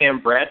new Sam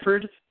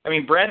Bradford? I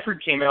mean,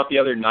 Bradford came out the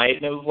other night,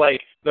 and it was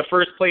like the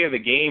first play of the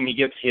game, he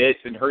gets hit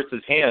and hurts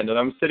his hand. And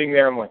I'm sitting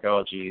there, I'm like,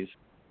 oh, geez.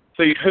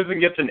 So he goes and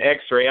gets an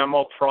x-ray. I'm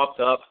all propped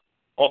up,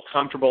 all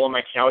comfortable on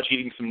my couch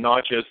eating some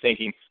nachos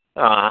thinking,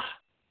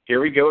 here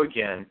we go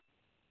again.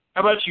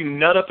 How about you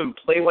nut up and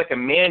play like a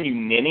man, you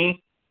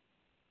ninny?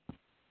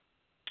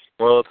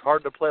 Well, it's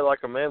hard to play like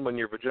a man when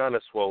your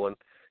vagina's swollen,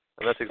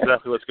 and that's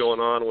exactly what's going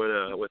on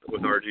with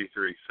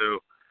RG3. So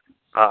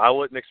I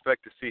wouldn't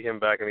expect to see him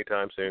back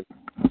anytime soon.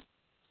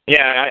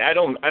 Yeah, I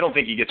don't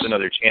think he gets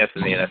another chance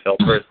in the NFL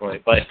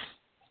personally. But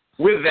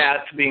with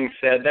that being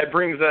said, that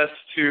brings us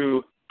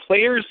to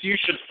players you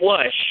should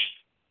flush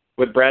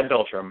with Brad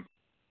Beltram.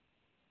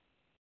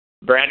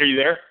 Brad, are you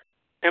there?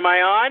 Am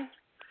I on?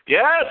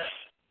 Yes.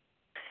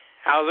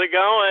 How's it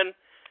going?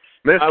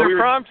 Mr.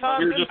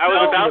 Primetime. I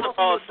was about to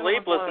fall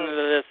asleep listening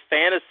to this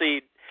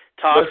fantasy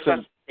talk,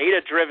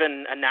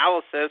 data-driven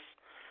analysis.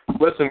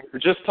 Listen, we're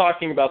just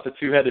talking about the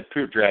two-headed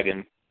poop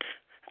dragon.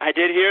 I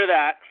did hear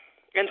that.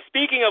 And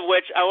speaking of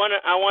which, I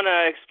want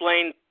to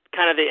explain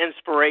kind of the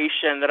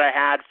inspiration that I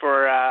had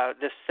for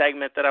this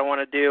segment that I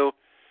want to do.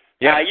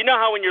 Yeah. You know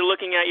how when you're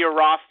looking at your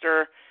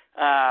roster,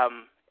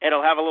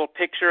 it'll have a little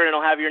picture and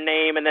it'll have your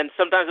name, and then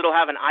sometimes it'll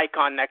have an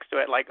icon next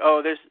to it, like, oh,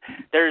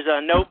 there's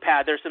a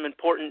notepad, there's some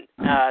important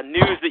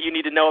news that you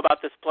need to know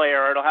about this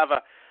player, or it'll have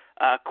a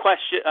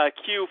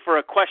Q for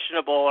a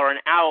questionable, or an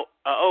out,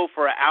 a O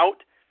for an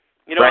out.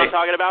 You know what I'm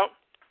talking about?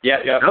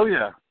 Yeah. Oh,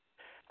 yeah.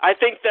 I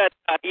think that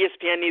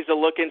ESPN needs to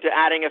look into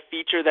adding a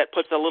feature that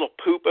puts a little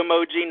poop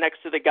emoji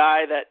next to the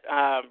guy that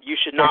you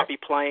should not be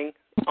playing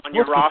on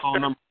your roster.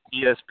 Phone number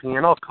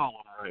ESPN. I'll call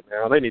them right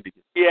now. They need to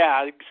get.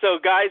 Yeah, so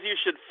guys you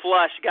should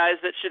flush,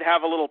 guys that should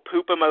have a little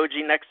poop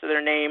emoji next to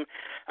their name.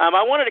 I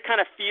wanted to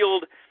kind of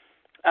field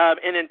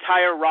an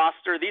entire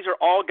roster. These are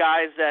all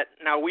guys that,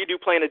 now we do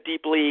play in a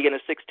deep league, in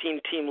a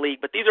 16-team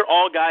league, but these are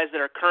all guys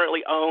that are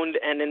currently owned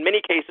and in many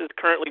cases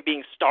currently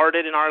being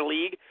started in our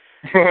league.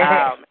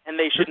 And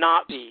they should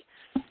not be.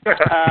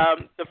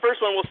 The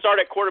first one, we'll start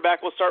at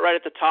quarterback. We'll start right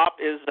at the top,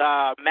 is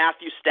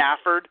Matthew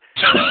Stafford.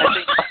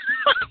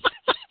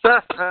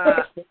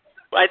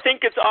 I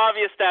think it's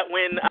obvious that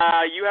when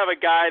you have a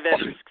guy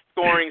that's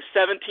scoring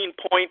 17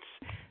 points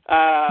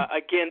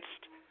against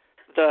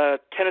the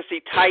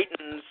Tennessee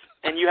Titans,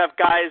 and you have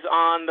guys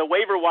on the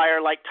waiver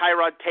wire like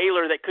Tyrod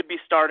Taylor that could be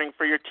starting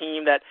for your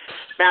team, that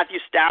Matthew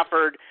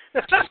Stafford,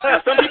 some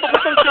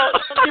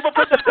people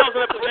put themselves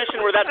in a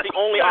position where that's the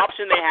only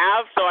option they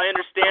have, so I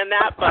understand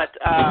that, but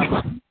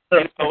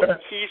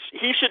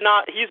he's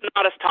not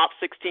a top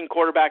 16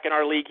 quarterback in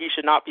our league. He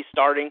should not be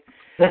starting.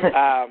 We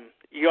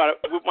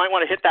might want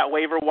to hit that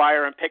waiver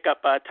wire and pick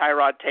up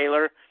Tyrod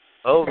Taylor.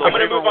 I'm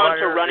going to move on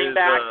to running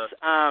backs.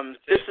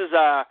 This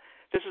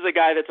is a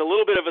guy that's a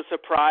little bit of a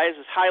surprise,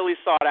 is highly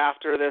sought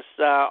after this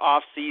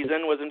off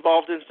season, was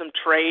involved in some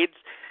trades,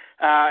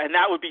 and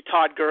that would be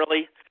Todd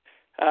Gurley.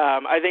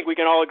 I think we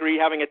can all agree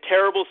having a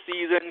terrible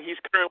season. He's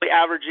currently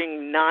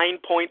averaging 9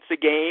 points a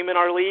game in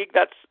our league.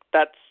 That's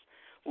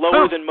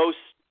lower than most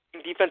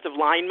defensive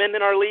linemen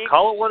in our league.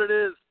 Call it what it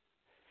is.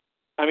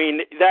 I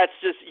mean, that's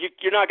just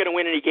you're not going to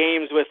win any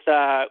games with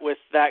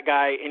that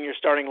guy in your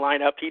starting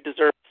lineup. He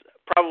deserves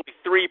probably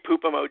 3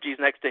 poop emojis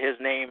next to his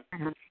name.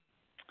 Mm-hmm.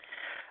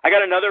 I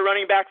got another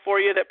running back for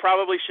you that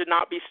probably should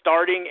not be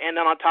starting, and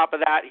then on top of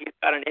that, he's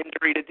got an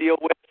injury to deal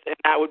with, and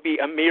that would be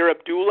Amir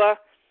Abdullah.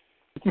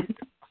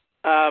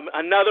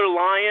 Another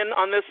Lion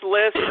on this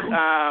list.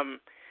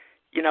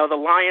 The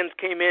Lions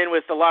came in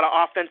with a lot of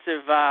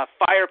offensive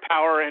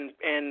firepower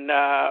and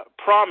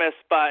promise,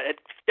 but it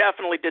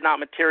definitely did not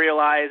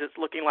materialize. It's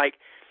looking like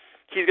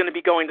he's going to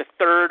be going to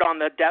 3rd on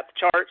the depth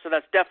chart, so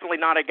that's definitely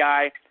not a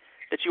guy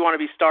that you want to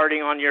be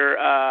starting on your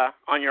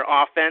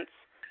offense.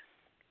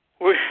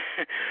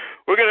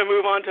 We're going to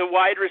move on to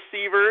wide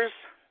receivers.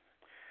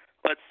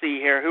 Let's see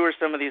here. Who are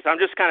some of these? I'm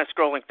just kind of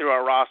scrolling through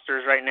our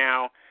rosters right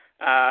now.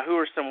 Who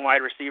are some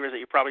wide receivers that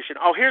you probably should?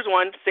 Oh, here's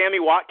one, Sammy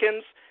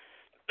Watkins.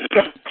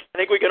 I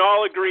think we can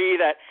all agree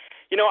that,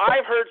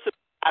 I've heard some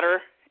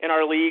chatter in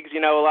our leagues. A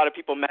lot of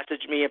people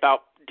message me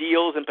about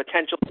deals and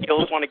potential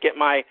deals, want to get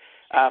my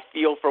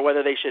feel for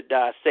whether they should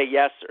say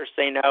yes or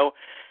say no.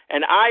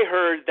 And I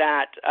heard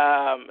that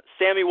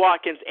Sammy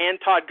Watkins and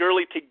Todd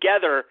Gurley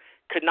together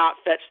could not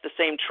fetch the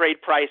same trade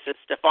price as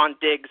Stephon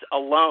Diggs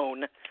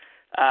alone.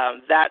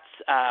 That's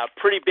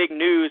pretty big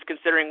news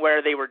considering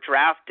where they were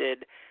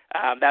drafted.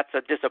 That's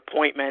a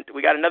disappointment.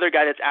 We got another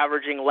guy that's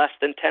averaging less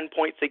than 10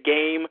 points a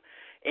game,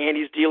 and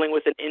he's dealing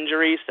with an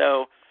injury,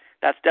 so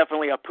that's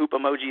definitely a poop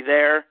emoji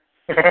there.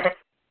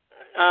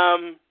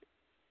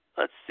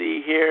 Let's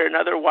see here.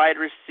 Another wide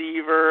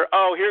receiver.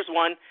 Oh, here's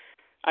one.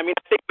 I mean,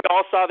 I think we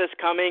all saw this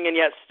coming, and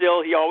yet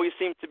still he always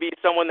seems to be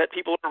someone that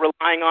people are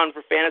relying on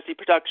for fantasy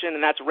production,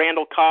 and that's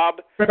Randall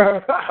Cobb.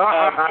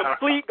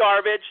 Complete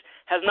garbage.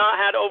 Has not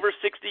had over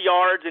 60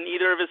 yards in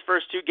either of his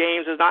first 2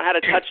 games, has not had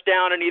a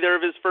touchdown in either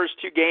of his first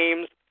 2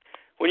 games.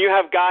 When you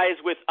have guys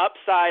with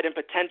upside and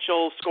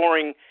potential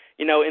scoring,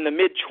 in the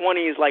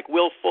mid-20s like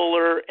Will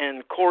Fuller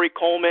and Corey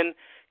Coleman,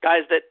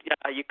 guys that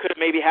you could have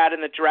maybe had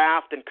in the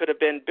draft and could have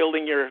been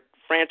building your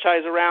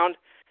franchise around,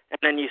 and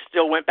then you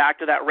still went back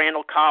to that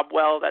Randall Cobb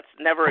well, that's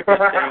never a good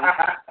thing.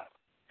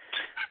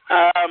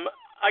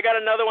 I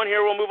got another one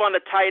here. We'll move on to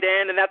tight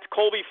end, and that's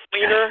Colby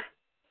Fleener.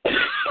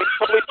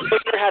 Colby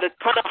Fleener had a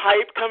ton of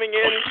hype coming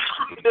in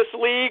this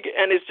league,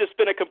 and it's just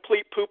been a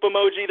complete poop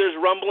emoji. There's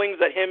rumblings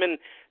that him and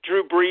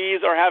Drew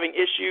Brees are having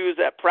issues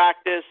at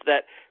practice,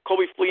 that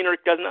Colby Fleener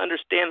doesn't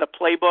understand the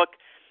playbook.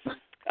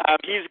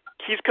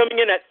 He's coming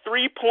in at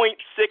 3.6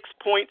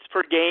 points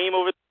per game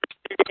over the first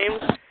 2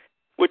 games,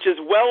 which is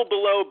well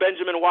below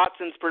Benjamin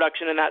Watson's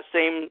production in that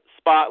same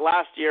spot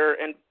last year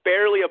and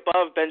barely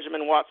above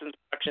Benjamin Watson's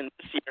production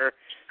this year.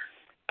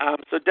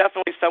 So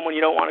definitely someone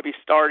you don't want to be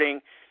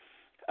starting.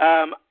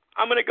 I'm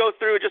going to go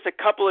through just a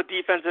couple of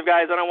defensive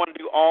guys. I don't want to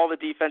do all the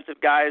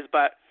defensive guys,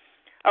 but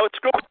I was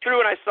scrolling through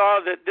and I saw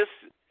that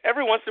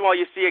every once in a while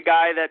you see a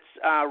guy that's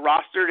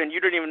rostered and you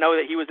didn't even know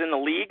that he was in the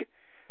league.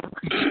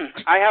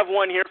 I have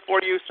one here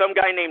for you, some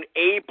guy named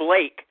A.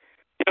 Blake.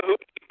 You know who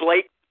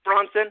Blake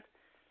Bronson?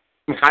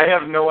 I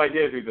have no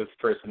idea who this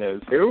person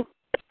is. Who?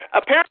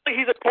 Apparently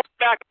he's a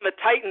cornerback on the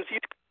Titans. He's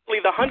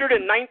currently the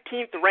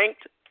 119th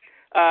ranked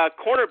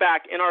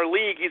cornerback in our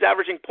league. He's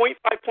averaging 0.5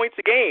 points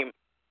a game.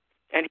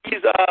 And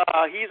he's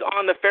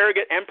on the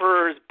Farragut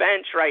Emperor's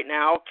bench right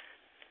now.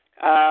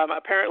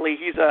 Apparently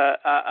he's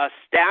a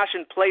stash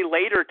and play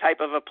later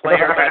type of a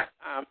player. But,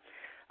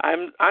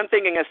 I'm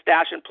thinking a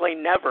stash and play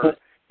never.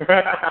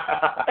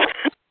 I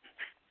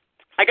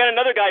got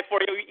another guy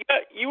for you.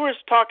 You were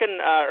talking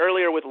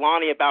earlier with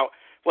Lonnie about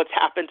what's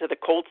happened to the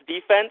Colts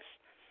defense.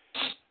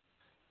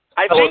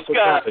 I think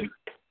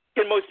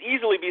can most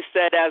easily be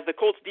said as the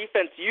Colts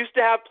defense used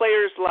to have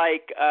players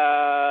like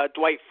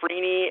Dwight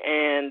Freeney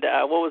and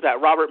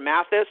Robert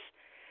Mathis,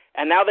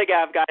 and now they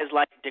have guys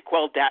like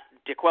DeQuell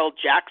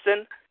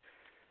Jackson.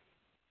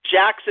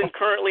 Jackson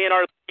currently in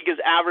our league is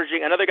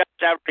averaging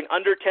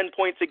under 10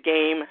 points a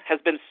game,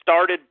 has been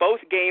started both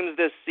games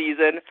this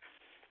season,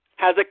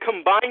 has a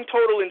combined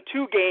total in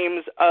 2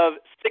 games of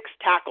 6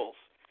 tackles.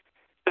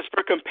 Just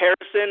for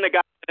comparison, the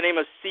guy by the name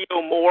of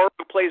C.O. Moore,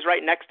 who plays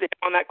right next to him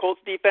on that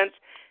Colts defense,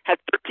 has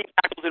 13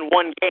 tackles in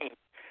 1 game.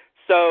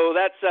 So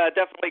that's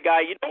definitely a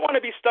guy. You don't want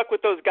to be stuck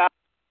with those guys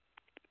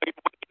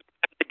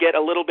to get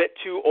a little bit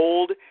too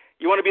old.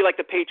 You want to be like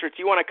the Patriots.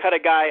 You want to cut a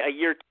guy a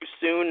year too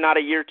soon, not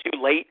a year too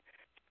late.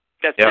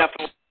 That's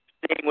definitely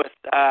the thing with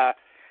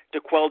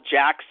DeQuell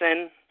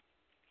Jackson.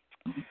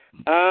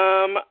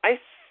 I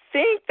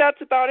think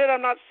that's about it.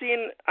 I'm not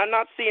seeing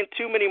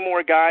too many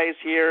more guys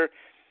here.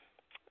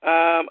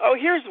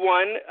 Here's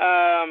one.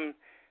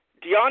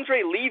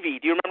 DeAndre Levy.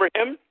 Do you remember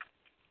him?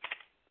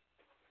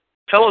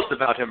 Tell us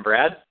about him,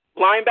 Brad.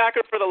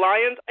 Linebacker for the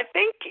Lions. I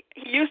think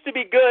he used to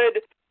be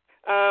good,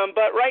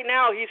 but right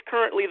now he's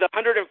currently the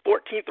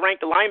 114th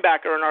ranked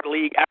linebacker in our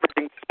league,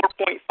 averaging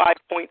 4.5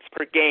 points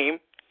per game.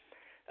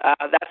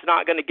 That's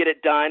not going to get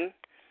it done.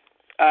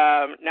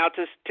 Now,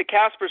 to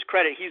Casper's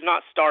credit, he's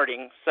not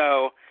starting,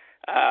 so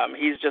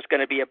he's just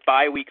going to be a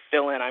bye-week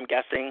fill-in, I'm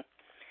guessing.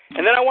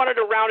 And then I wanted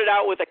to round it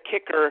out with a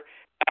kicker,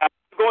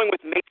 going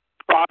with Mason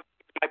Crosby,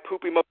 my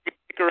poopy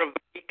kicker of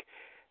the week.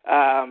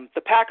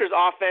 The Packers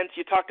offense,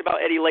 you talked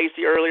about Eddie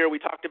Lacy earlier. We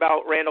talked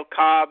about Randall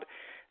Cobb.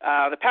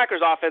 The Packers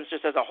offense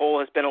just as a whole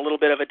has been a little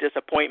bit of a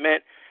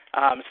disappointment.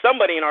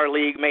 Somebody in our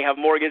league may have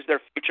mortgaged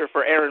their future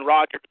for Aaron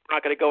Rodgers. We're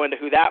not going to go into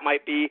who that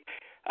might be.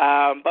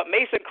 But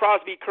Mason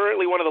Crosby,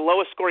 currently one of the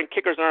lowest scoring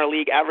kickers in our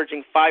league,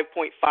 averaging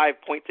 5.5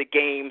 points a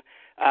game.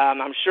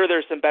 I'm sure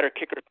there's some better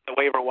kickers on the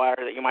waiver wire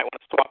that you might want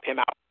to swap him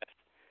out with.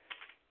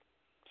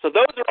 So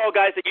those are all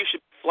guys that you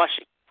should be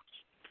flushing.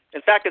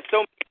 In fact, it's so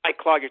many you might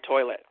clog your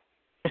toilet.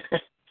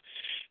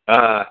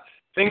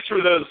 Thanks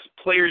for those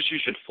players you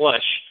should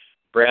flush,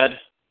 Brad.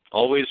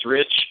 Always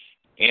rich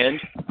and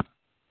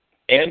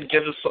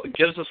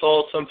gives us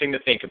all something to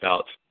think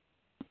about.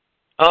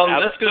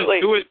 That's going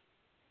to do it.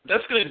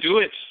 That's going to do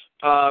it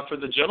for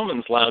the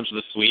Gentleman's Lounge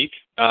this week.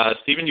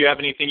 Stephen, do you have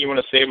anything you want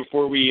to say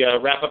before we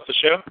wrap up the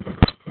show?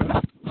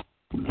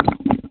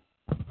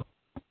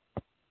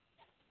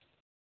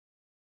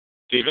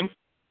 Stephen?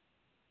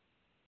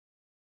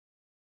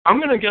 I'm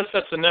going to guess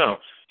that's a no.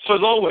 So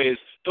as always,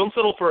 don't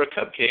settle for a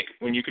cupcake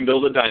when you can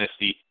build a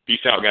dynasty.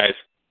 Peace out, guys.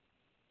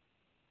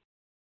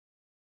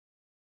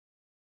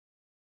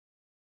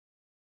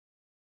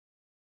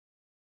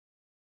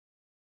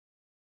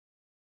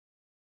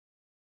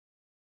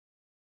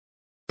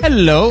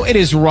 Hello, it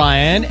is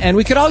Ryan, and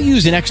we could all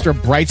use an extra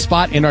bright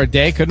spot in our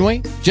day, couldn't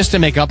we? Just to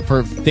make up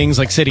for things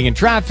like sitting in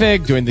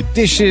traffic, doing the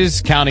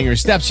dishes, counting your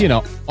steps, you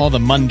know, all the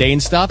mundane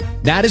stuff.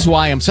 That is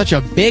why I'm such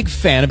a big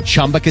fan of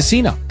Chumba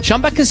Casino.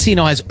 Chumba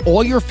Casino has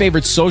all your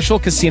favorite social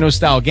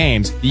casino-style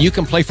games that you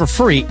can play for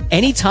free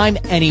anytime,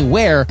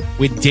 anywhere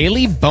with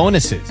daily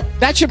bonuses.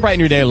 That should brighten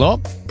your day a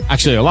little.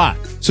 Actually, a lot.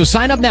 So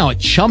sign up now at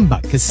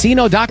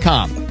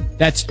ChumbaCasino.com.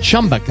 That's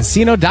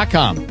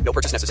ChumbaCasino.com. No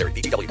purchase necessary.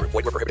 VGW Group.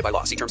 Void where prohibited by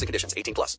law. See terms and conditions. 18+.